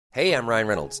Hey, I'm Ryan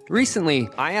Reynolds. Recently,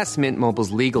 I asked Mint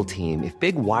Mobile's legal team if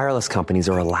big wireless companies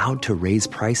are allowed to raise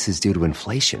prices due to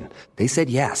inflation. They said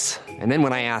yes. And then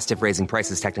when I asked if raising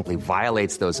prices technically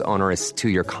violates those onerous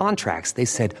two-year contracts, they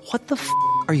said, "What the f***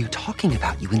 are you talking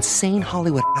about, you insane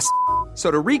Hollywood ass?" So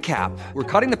to recap, we're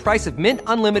cutting the price of Mint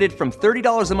Unlimited from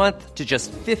 $30 a month to just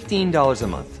 $15 a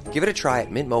month. Give it a try at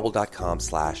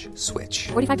mintmobile.com/switch.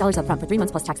 $45 up front for 3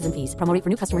 months plus taxes and fees. Promo rate for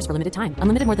new customers for limited time.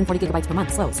 Unlimited more than 40 gigabytes per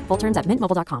month. Slows full terms at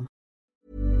mintmobile.com.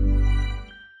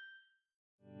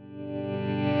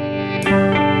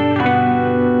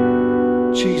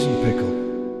 Cheese and pickle.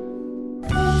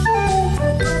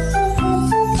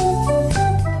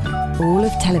 All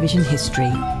of television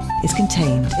history is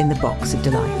contained in the Box of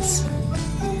Delights.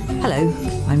 Hello,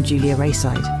 I'm Julia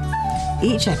Rayside.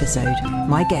 Each episode,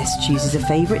 my guest chooses a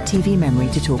favourite TV memory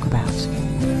to talk about.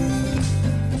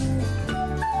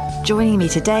 Joining me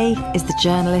today is the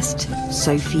journalist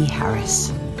Sophie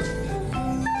Harris.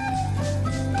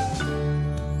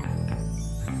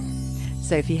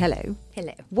 Sophie, hello.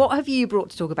 Hello. What have you brought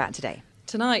to talk about today?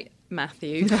 Tonight,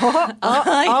 Matthew,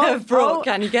 I have brought,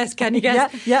 can you guess?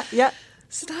 Yeah.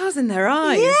 Stars in their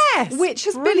eyes. Yes, Which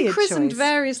has been brilliant christened choice.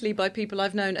 variously by people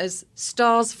I've known as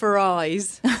stars for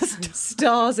eyes,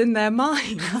 stars in their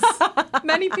minds.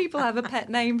 Many people have a pet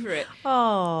name for it.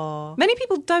 Oh. Many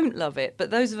people don't love it, but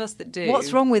those of us that do.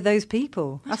 What's wrong with those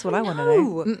people? That's what I want to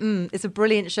know. It's a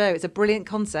brilliant show. It's a brilliant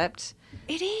concept.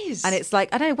 It is. And it's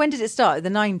like, I don't know, when did it start? The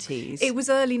 90s? It was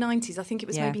early 90s. I think it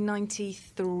was Yeah. maybe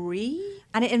 93.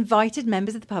 And it invited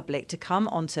members of the public to come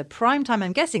onto prime time,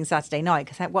 I'm guessing Saturday night,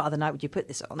 because what other night would you put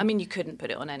this on? I mean, you couldn't put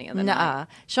it on any other night. Nuh-uh.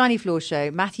 Shiny Floor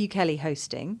Show, Matthew Kelly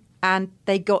hosting, and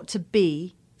they got to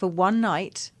be, for one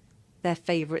night, their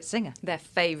favourite singer. Their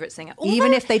favourite singer. Even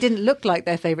Although- if they didn't look like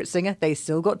their favourite singer, they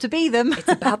still got to be them. It's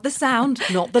about the sound,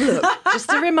 not the look.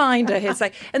 Just a reminder here.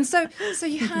 And so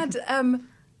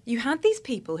you had these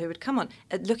people who would come on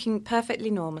looking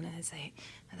perfectly normal and they'd say,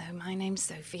 "Hello, my name's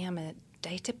Sophie. I'm a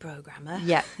data programmer."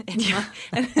 Yeah.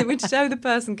 And it would show the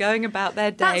person going about their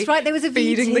day. That's right, there was a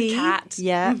feeding VT. the cat.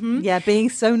 Yeah, yeah, being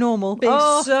so normal. Being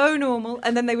so normal.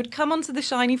 And then they would come onto the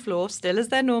shiny floor, still as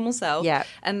their normal self. Yeah.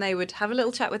 And they would have a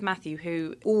little chat with Matthew,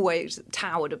 who always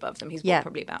towered above them. He's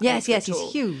probably about Yes, 8 foot he's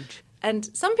tall. huge. And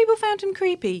some people found him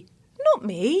creepy. Not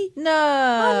me. No.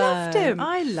 I loved him.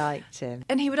 I liked him.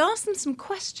 And he would ask them some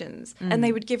questions and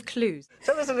they would give clues.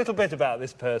 Tell us a little bit about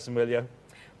this person, will you?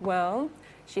 Well,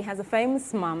 she has a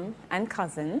famous mum and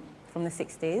cousin from the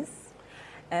 60s.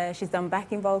 She's done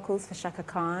backing vocals for Shaka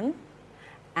Khan,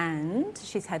 and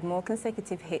she's had more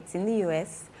consecutive hits in the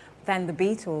US than the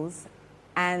Beatles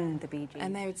and the Bee Gees.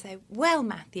 And they would say, "Well,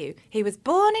 Matthew, he was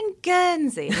born in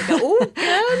Guernsey." And he'd go, "Oh,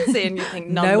 Guernsey." And you think,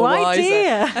 none No the wiser.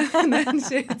 idea. And then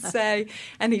she'd say,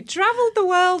 "And he travelled the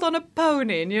world on a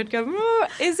pony." And you'd go,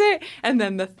 "Is it?" And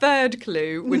then the third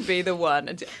clue would be the one.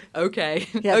 And, okay,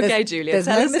 Yeah, okay, Julia, there's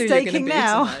tell no us who you're going to mistaking be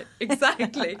now. tonight.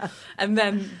 Exactly. And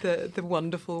then the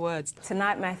wonderful words.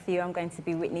 Tonight, Matthew, I'm going to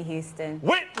be Whitney Houston.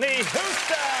 Whitney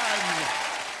Houston!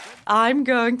 I'm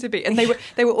going to be. And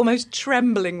they were almost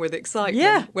trembling with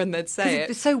excitement when they'd say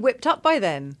It's it. so whipped up by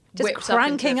then. Just Whipped up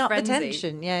cranking into a up the frenzy.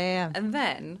 tension. Yeah. And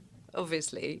then,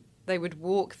 obviously, they would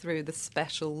walk through the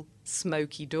special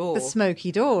smoky door. The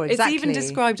smoky door, exactly. It's even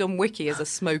described on Wiki as a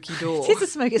smoky door. It is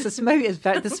it's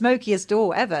the smokiest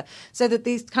door ever. So that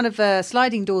these kind of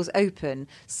sliding doors open,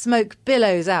 smoke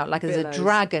billows out like there's a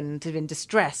dragon in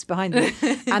distress behind them,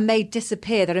 and they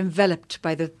disappear. They're enveloped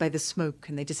by the smoke,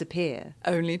 and they disappear.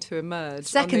 Only to emerge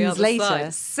Seconds on the other later.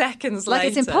 side. Seconds Like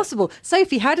later. it's impossible.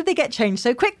 Sophie, how did they get changed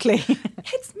so quickly?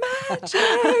 It's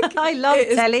magic. I love It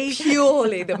is telly.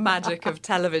 purely the magic of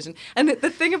television. And the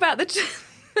thing about the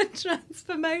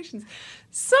transformations,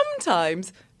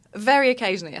 sometimes, very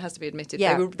occasionally, it has to be admitted,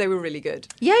 they were really good.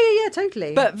 Yeah,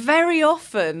 totally. But very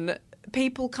often,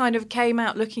 people kind of came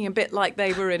out looking a bit like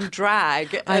they were in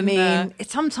drag. I mean,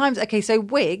 sometimes, so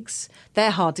wigs,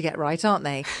 they're hard to get right, aren't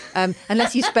they?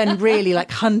 Unless you spend really like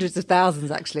hundreds of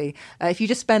thousands, actually. If you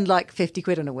just spend like 50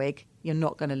 quid on a wig, you're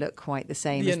not going to look quite the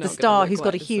same as the star who's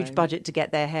got a huge budget to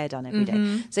get their hair done every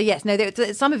day. So yes, no,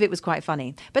 some of it was quite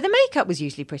funny. But the makeup was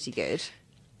usually pretty good.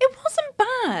 It wasn't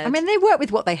bad. I mean, they worked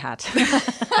with what they had.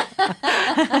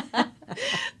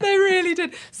 They really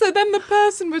did. So then the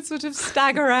person would sort of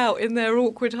stagger out in their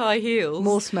awkward high heels.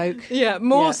 More smoke. Yeah,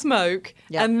 more smoke.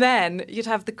 Yeah. And then you'd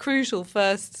have the crucial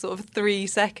first sort of 3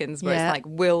 seconds where it's like,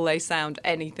 will they sound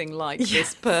anything like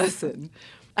this person?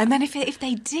 And then if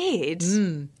they did,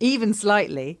 Even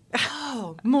slightly.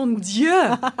 oh mon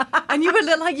Dieu! And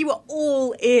you were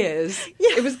all ears.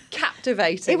 Yeah. It was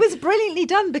captivating. It was brilliantly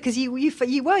done because you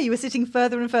were sitting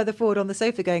further and further forward on the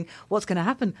sofa going, what's going to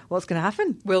happen? What's going to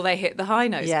happen? Will they hit the high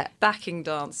notes? Yeah. Backing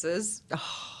dancers.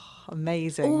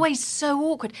 Amazing. Always so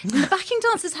awkward. And the backing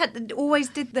dancers always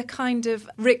did the kind of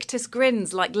rictus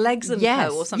grins, like Legs and Co.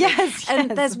 or something. Yes.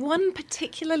 And there's one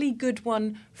particularly good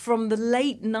one from the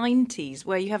late 90s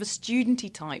where you have a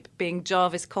studenty type being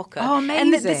Jarvis Cocker. Oh,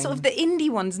 amazing. And the sort of the indie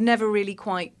ones never really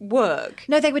quite work.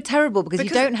 No, they were terrible because you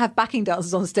don't have backing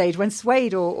dancers on stage when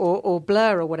Suede or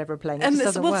Blur or whatever are playing. It just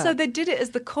doesn't work. So they did it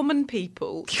as the common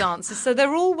people dancers. So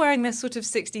they're all wearing their sort of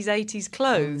 60s, 80s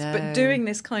clothes, but doing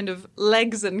this kind of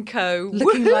Legs and Co.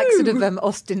 Looking like sort of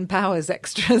Austin Powers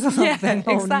extras or something. Yeah,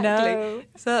 exactly. Oh, no.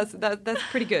 So that's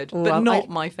pretty good, but not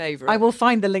my favourite. I will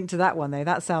find the link to that one, though.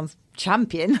 That sounds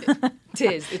champion. It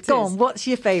is. Go on, what's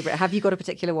your favourite? Have you got a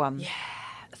particular one? Yeah,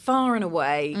 far and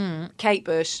away, Kate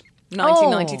Bush.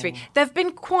 1993. There have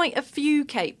been quite a few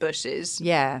Kate Bushes.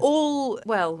 Yeah. All,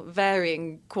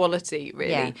 varying quality,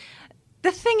 really. Yeah.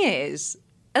 The thing is,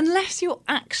 unless you're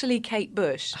actually Kate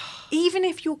Bush, even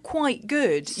if you're quite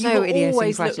good, you will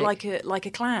always look like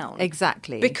a clown.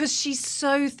 Exactly. Because she's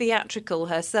so theatrical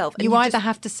herself. And you either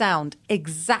have to sound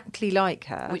exactly like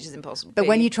her, which is impossible. But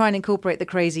when you try and incorporate the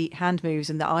crazy hand moves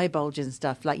and the eye bulges and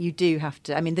stuff, like you do have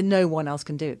to. I mean, no one else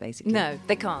can do it, basically. No,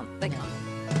 they can't. They can't.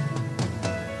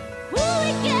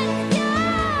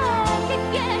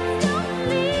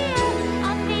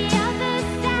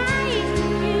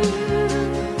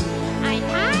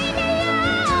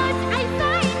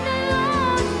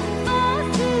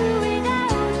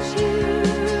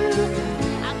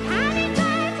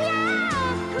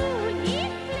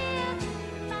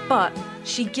 But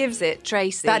she gives it,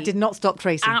 Tracy. That did not stop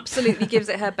Tracy. Absolutely gives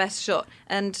it her best shot.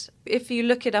 And if you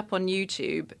look it up on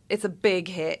YouTube, it's a big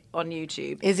hit on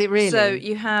YouTube. Is it really? So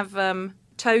you have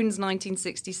Tones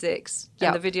 1966, Yep.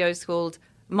 and the video is called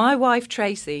My Wife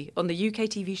Tracy on the UK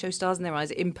TV show Stars in Their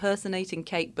Eyes, impersonating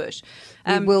Kate Bush.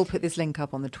 We will put this link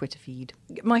up on the Twitter feed.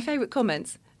 My favourite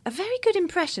comments. A very good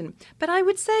impression, but I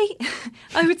would say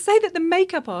that the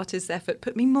makeup artist's effort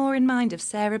put me more in mind of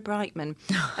Sarah Brightman.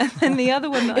 And then the other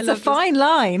one that It's a fine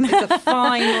line. It's a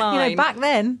fine line. Back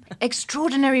then.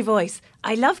 Extraordinary voice.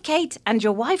 I love Kate and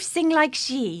your wife sing like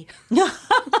she.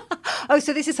 Oh,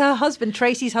 so this is her husband.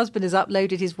 Tracy's husband has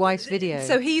uploaded his wife's video.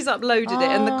 So he's uploaded it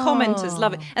and the commenters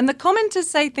love it. And the commenters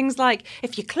say things like,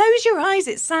 if you close your eyes,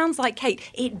 it sounds like Kate.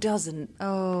 It doesn't.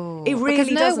 Oh. It really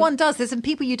because no doesn't. one does. There's some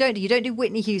people you don't do. You don't do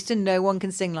Whitney Houston. No one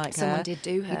can sing like her. Someone did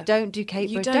do her. You don't do Kate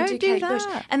Bush. You don't do Kate that.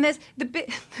 Bush. And there's the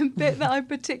bit that I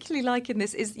particularly like in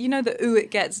this is, you know, the ooh,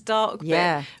 it gets dark bit.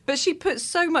 Yeah. But she puts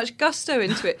so much gusto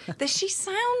into it that she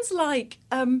sounds like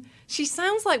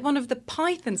one of the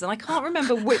Pythons, and I can't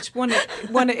remember which one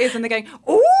it is, and they're going,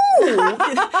 ooh!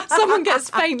 Someone gets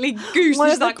faintly goose, and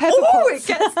she's like, ooh, it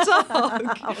gets dark.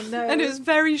 Oh, no. And it's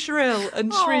very shrill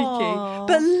and shrieky,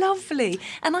 but lovely.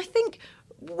 And I think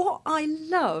what I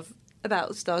love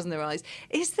about Stars in Their Eyes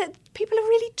is that people are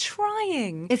really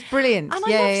trying. It's brilliant. And I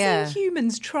love seeing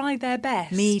humans try their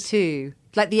best. Me too.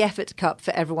 Like the effort cup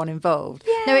for everyone involved.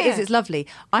 Yeah. No, it is. It's lovely.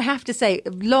 I have to say,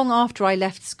 long after I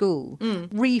left school,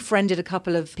 refriended a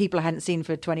couple of people I hadn't seen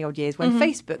for 20 odd years when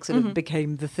Facebook sort of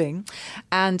became the thing.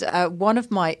 And one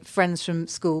of my friends from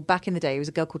school back in the day was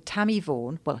a girl called Tammy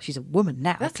Vaughan. Well, she's a woman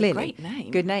now, That's clearly. a great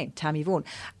name. Good name, Tammy Vaughan.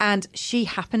 And she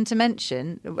happened to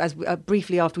mention, as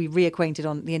briefly after we reacquainted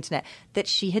on the internet, that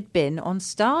she had been on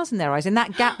Stars in Their Eyes. In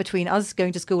that gap between us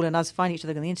going to school and us finding each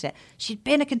other on the internet, she'd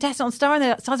been a contestant on Stars in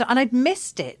Their Eyes, and I'd missed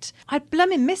it. I'd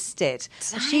blooming missed it.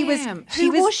 She was.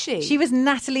 Who was she? She was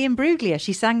Natalie Imbruglia.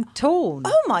 She sang Torn.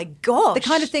 Oh my gosh. The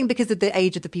kind of thing, because of the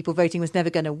age of the people voting, was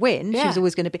never going to win. Yeah. She was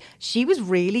always going to be. She was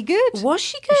really good. Was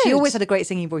she good? She always had a great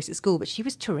singing voice at school, but she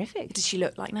was terrific. Did she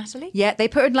look like Natalie? Yeah, they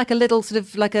put her in like a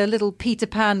little Peter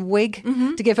Pan wig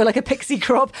to give her like a pixie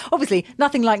crop. Obviously,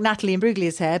 nothing like Natalie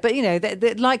Imbruglia's hair, but you know,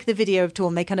 like the video of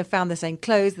Torn, they kind of found the same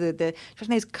clothes,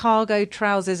 those cargo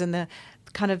trousers and the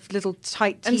kind of little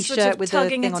tight And t-shirt sort of with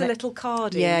tugging the thing at on a it. little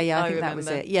cardi. Yeah, I think that was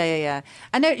it. Yeah.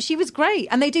 I know she was great,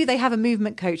 and they have a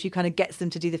movement coach who kind of gets them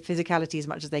to do the physicality as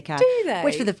much as they can. Do they?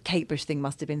 Which for the Kate Bush thing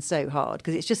must have been so hard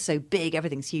because it's just so big,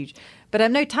 everything's huge.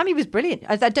 But no, Tammy was brilliant.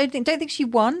 I don't think she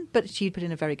won, but she put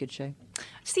in a very good show.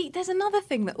 See, there's another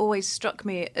thing that always struck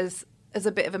me as as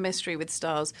a bit of a mystery with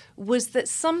stars was that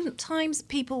sometimes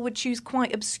people would choose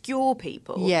quite obscure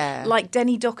people. Yeah. Like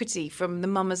Denny Doherty from The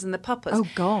Mamas and the Papas. Oh,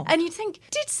 God. And you'd think,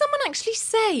 did someone actually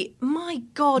say, my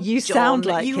God, You John, sound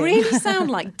like you him." really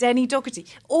sound like Denny Doherty?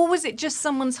 Or was it just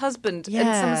someone's husband? And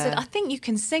someone Yeah. said, I think you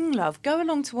can sing, love. Go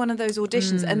along to one of those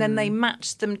auditions. And then they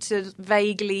matched them to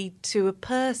vaguely to a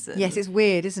person. Yes, it's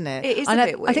weird, isn't it? It is And a I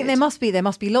bit think weird. there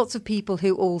must be lots of people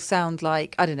who all sound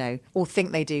like, I don't know, or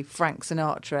think they do Frank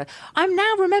Sinatra. I'm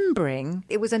now remembering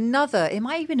it was it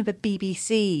might even have been a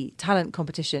BBC talent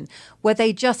competition where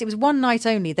it was one night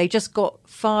only. They just got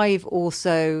 5 or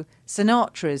so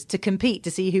Sinatras to compete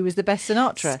to see who was the best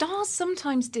Sinatra. Stars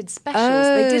sometimes did specials.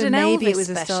 They did an maybe Elvis it was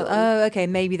a special. star. Oh, okay,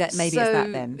 maybe it's that So,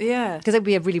 then. yeah. because it would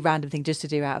be a really random thing just to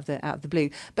do out of the blue.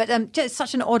 But just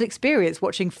such an odd experience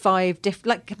watching 5 different.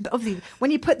 Like obviously,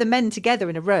 when you put the men together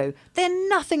in a row, they're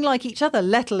nothing like each other.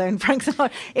 Let alone Frank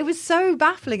Sinatra. It was so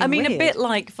baffling. I And mean, a weird. bit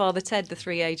like Father Ted, The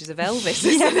 3 Ages of Elvis,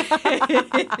 isn't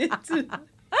it?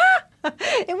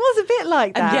 It was a bit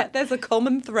like that. And yet there's a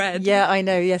common thread. Yeah, I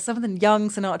know. Yeah, some of them young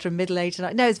Sinatra, middle-aged.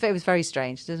 No, it was very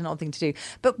strange. There's an odd thing to do.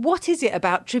 But what is it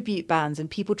about tribute bands and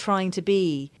people trying to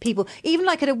be people? Even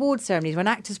like at award ceremonies, when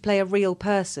actors play a real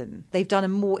person, they've done a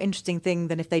more interesting thing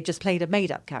than if they just played a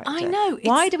made-up character. I know,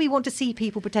 Why it's- do we want to see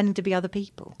people pretending to be other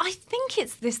people? I think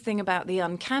it's this thing about the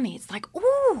uncanny. It's like,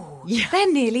 ooh,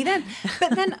 they're nearly them.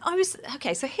 But then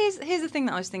so here's the thing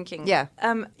that I was thinking. Yeah.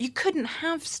 You couldn't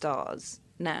have stars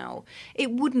now. It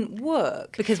wouldn't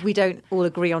work. Because we don't all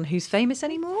agree on who's famous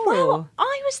anymore? Well, or?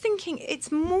 I was thinking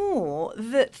it's more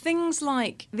that things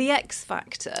like The X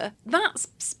Factor, that's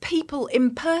people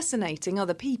impersonating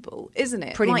other people, isn't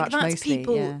it? Pretty like, much, that's mostly,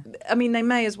 people. yeah. I mean, they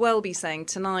may as well be saying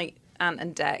tonight, Ant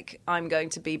and Dec, I'm going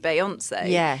to be Beyonce.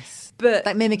 Yes. But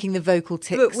like mimicking the vocal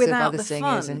tics but of without other the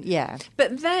singers. fun. And yeah.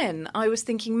 But then I was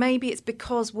thinking maybe it's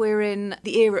because we're in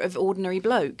the era of ordinary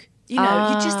bloke. You know,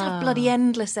 you'd just have bloody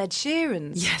endless Ed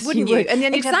Sheerans, Yes, wouldn't you you? would. And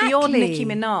then you'd have the odd Exactly. Nicki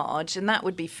Minaj, and that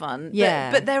would be fun.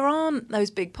 Yeah. But there aren't those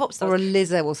big pop stars. Or a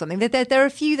Lizzo or something. There are a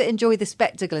few that enjoy the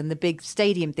spectacle and the big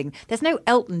stadium thing. There's no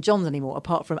Elton Johns anymore,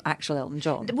 apart from actual Elton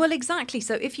John. Well, exactly.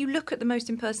 So if you look at the most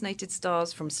impersonated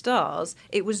stars from Stars,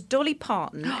 it was Dolly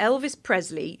Parton, Elvis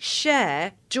Presley,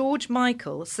 Cher, George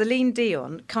Michael, Celine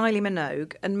Dion, Kylie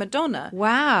Minogue, and Madonna.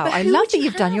 Wow, But I who love would that you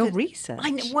you've done your have? research.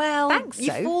 Well, Thanks, you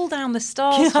so. fall down the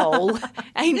stars hole.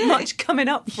 Ain't much coming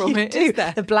up from You it, do. is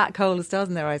there? The black hole of stars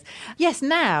in their eyes. Yes,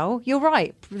 now, you're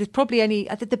right. There's probably only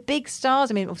the big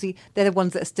stars. I mean, obviously, they're the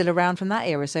ones that are still around from that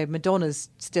era. So Madonna's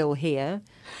still here.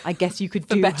 I guess you could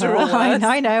do better her. or worse.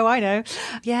 I know.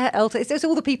 Yeah, Elton. It's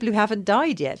all the people who haven't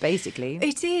died yet, basically.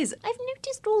 It is. I've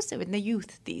noticed also in the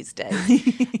youth these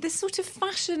days, this sort of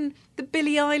fashion, the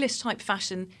Billie Eilish type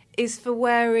fashion, is for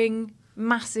wearing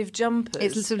massive jumpers.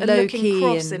 It's sort of and low-key looking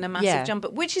cross and- in a massive yeah. jumper,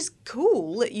 which is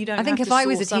cool that you don't I think have if to I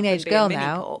was a sauce up and teenage be girl mini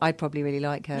now, pop. I'd probably really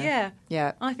like her. Yeah.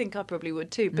 Yeah. I think I probably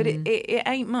would too. But it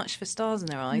ain't much for stars in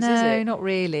their eyes, No, is it? not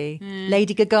really.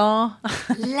 Lady Gaga.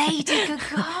 Lady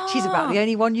Gaga. She's about the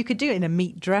only one you could do it in a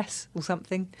meat dress or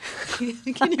something.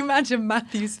 Can you imagine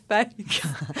Matthew's face?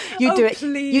 You'd do Oh, it.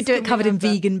 please, You'd do can it we covered in have that?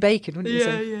 vegan bacon, wouldn't you?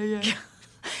 Yeah.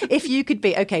 If you could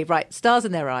be right, stars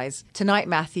in their eyes tonight,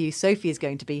 Matthew. Sophie is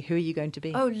going to be. Who are you going to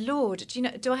be? Oh Lord, do you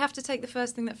know? Do I have to take the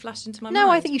first thing that flashed into my mind?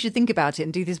 no, I think you should think about it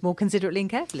and do this more considerately and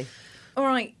carefully. All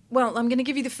right. Well, I'm going to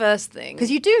give you the first thing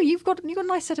Because you do. You've got a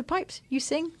nice set of pipes. You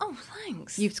sing. Oh,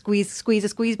 thanks. You squeeze a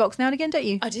squeeze box now and again, don't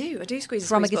you? I do squeeze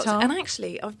From a squeeze box. guitar? And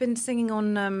actually, I've been singing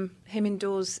on him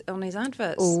indoors on his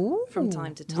adverts Ooh, from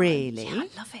time to time. really? Yeah, I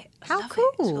love it. I How love it.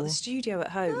 It's cool. got the studio at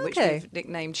home, which Okay. we've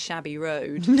nicknamed Shabby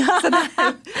Road. So that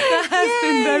has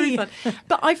been very Yay. fun.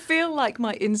 But I feel like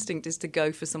my instinct is to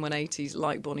go for someone 80s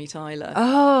like Bonnie Tyler.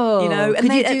 Oh, You know, and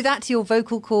could you they- do that to your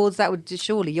vocal cords? That would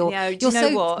surely. You're Yeah, do you're you know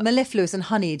so what? mellifluous and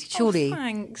honeyed. Surely,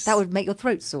 thanks. that would make your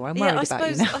throat sore. I'm worried I about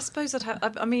suppose. you now. I suppose I'd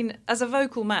have. I mean, as a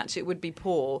vocal match, it would be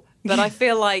poor. But I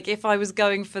feel like if I was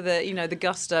going for the, the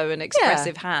gusto and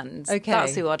expressive hands, Okay.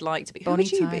 that's who I'd like to be. Bonnie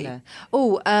who would you Tyler.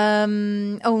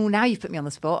 Oh, now you've put me on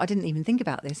the spot. I didn't even think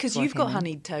about this Because before I you've came got in.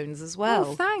 honeyed tones as well.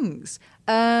 Oh, thanks.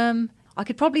 I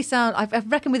could probably sound. I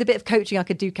reckon with a bit of coaching, I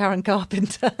could do Karen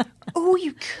Carpenter. Oh,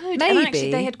 you could. Maybe. And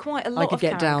actually, they had quite a lot I could of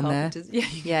get Karen down there. Carpenters.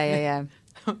 Yeah. Yeah.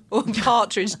 Or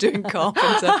Partridge doing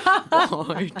Carpenter.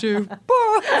 I do both.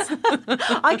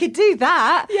 I could do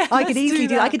that. Yeah, I could let's easily do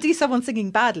do. that. I could do someone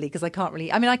singing badly because I can't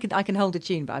really. I mean, I can hold a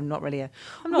tune, but I'm not really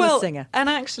I'm not a singer. And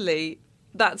actually,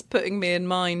 that's putting me in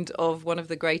mind of one of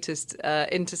the greatest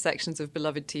intersections of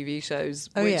beloved TV shows,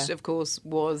 Oh, which, yeah. of course,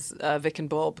 was Vic and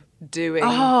Bob doing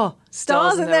Oh,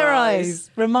 stars in their eyes.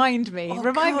 Remind me. Oh,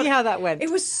 Remind me God. how that went. It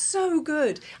was so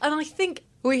good. And I think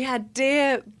we had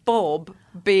Dear Bob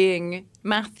being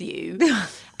Matthew.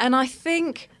 And I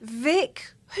think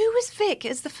Vic... Who was Vic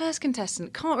as the first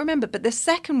contestant? Can't remember. But the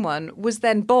second one was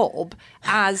then Bob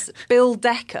as Bill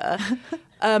Decker.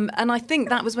 And I think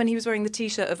that was when he was wearing the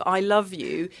T-shirt of "I love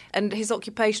you," and his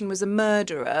occupation was a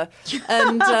murderer.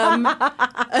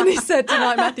 And he said,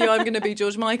 "Tonight, Matthew, I'm going to be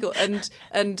George Michael."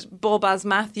 And Bob as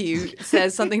Matthew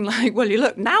says something like, "Well, you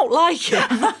look now like him."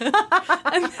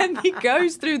 And then he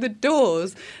goes through the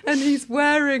doors, and he's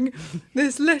wearing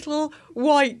this little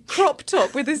white crop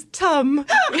top with his tum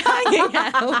hanging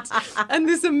out, and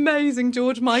this amazing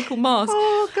George Michael mask.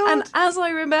 Oh, God. And as I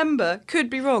remember, could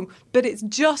be wrong, but it's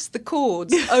just the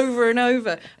chords over and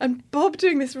over, and Bob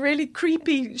doing this really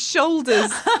creepy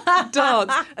shoulders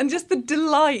dance, and just the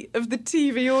delight of the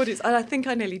TV audience. And I think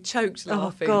I nearly choked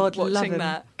laughing God, watching love him.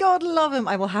 that. God love him.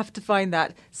 I will have to find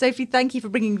that. Sophie, thank you for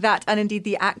bringing that and indeed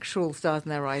the actual Stars in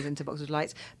Their Eyes into Box of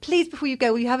Delights. Please, before you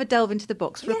go, will you have a delve into the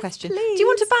box for a question? Please. Do you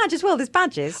want a badge as well? There's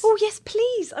badges. Oh, yes,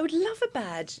 please. I would love a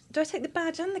badge. Do I take the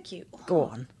badge and the cue? Oh, Go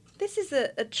on. This is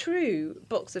a true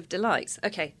Box of Delights.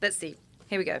 Okay, let's see.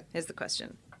 Here we go. Here's the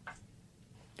question.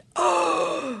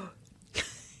 Oh!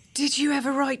 Did you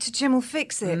ever write to Jim will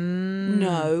fix it?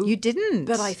 No. You didn't.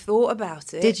 But I thought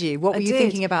about it. Did you? What were you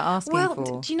thinking about asking well,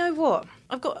 for? Do you know what?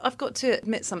 I've got to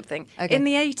admit something. Okay. In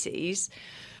the 80s,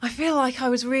 I feel like I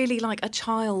was really like a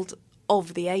child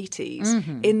of the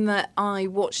 80s in that I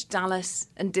watched Dallas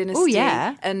and Dynasty. Oh,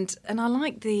 yeah. And I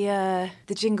liked the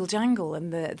jingle jangle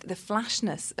and the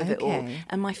flashness of it all. Okay.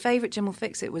 And my favourite Jim will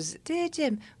fix it was, "Dear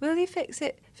Jim, will you fix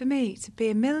it for me to be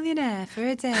a millionaire for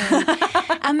a day?"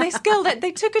 And this girl,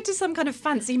 they took her to some kind of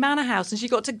fancy manor house and she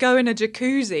got to go in a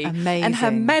jacuzzi. Amazing. And her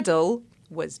medal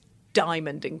was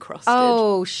diamond encrusted.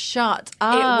 Oh, shut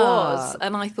up. It was.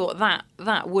 And I thought that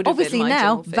would have Obviously been my now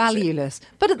Jim will fix it. valueless,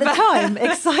 but at the time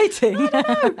exciting.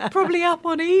 Probably up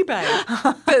on eBay.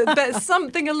 but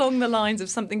something along the lines of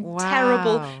something Wow.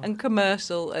 terrible and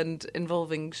commercial and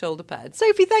involving shoulder pads.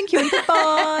 Sophie, thank you and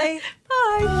goodbye.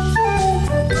 Bye.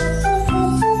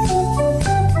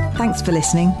 Thanks for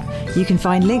listening. You can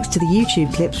find links to the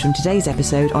YouTube clips from today's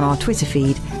episode on our Twitter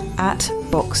feed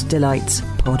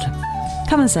 @BoxDelightsPod.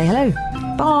 Come and say hello.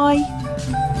 Bye.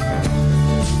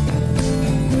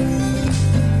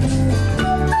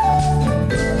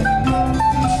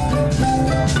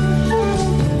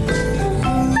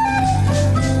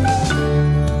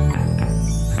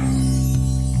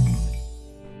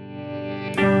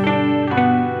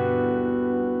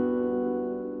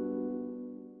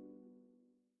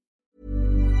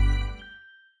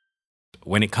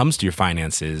 When it comes to your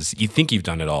finances, you think you've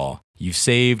done it all. You've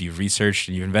saved, you've researched,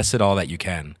 and you've invested all that you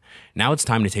can. Now it's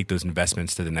time to take those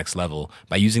investments to the next level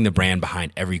by using the brand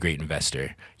behind every great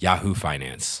investor, Yahoo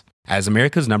Finance. As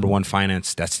America's #1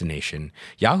 finance destination,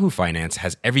 Yahoo Finance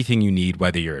has everything you need,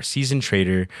 whether you're a seasoned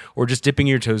trader or just dipping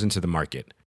your toes into the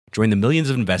market. Join the millions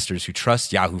of investors who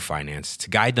trust Yahoo Finance to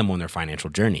guide them on their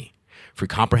financial journey. For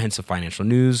comprehensive financial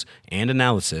news and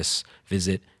analysis,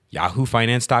 visit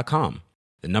yahoofinance.com.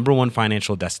 The #1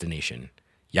 financial destination,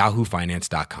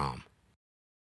 yahoofinance.com.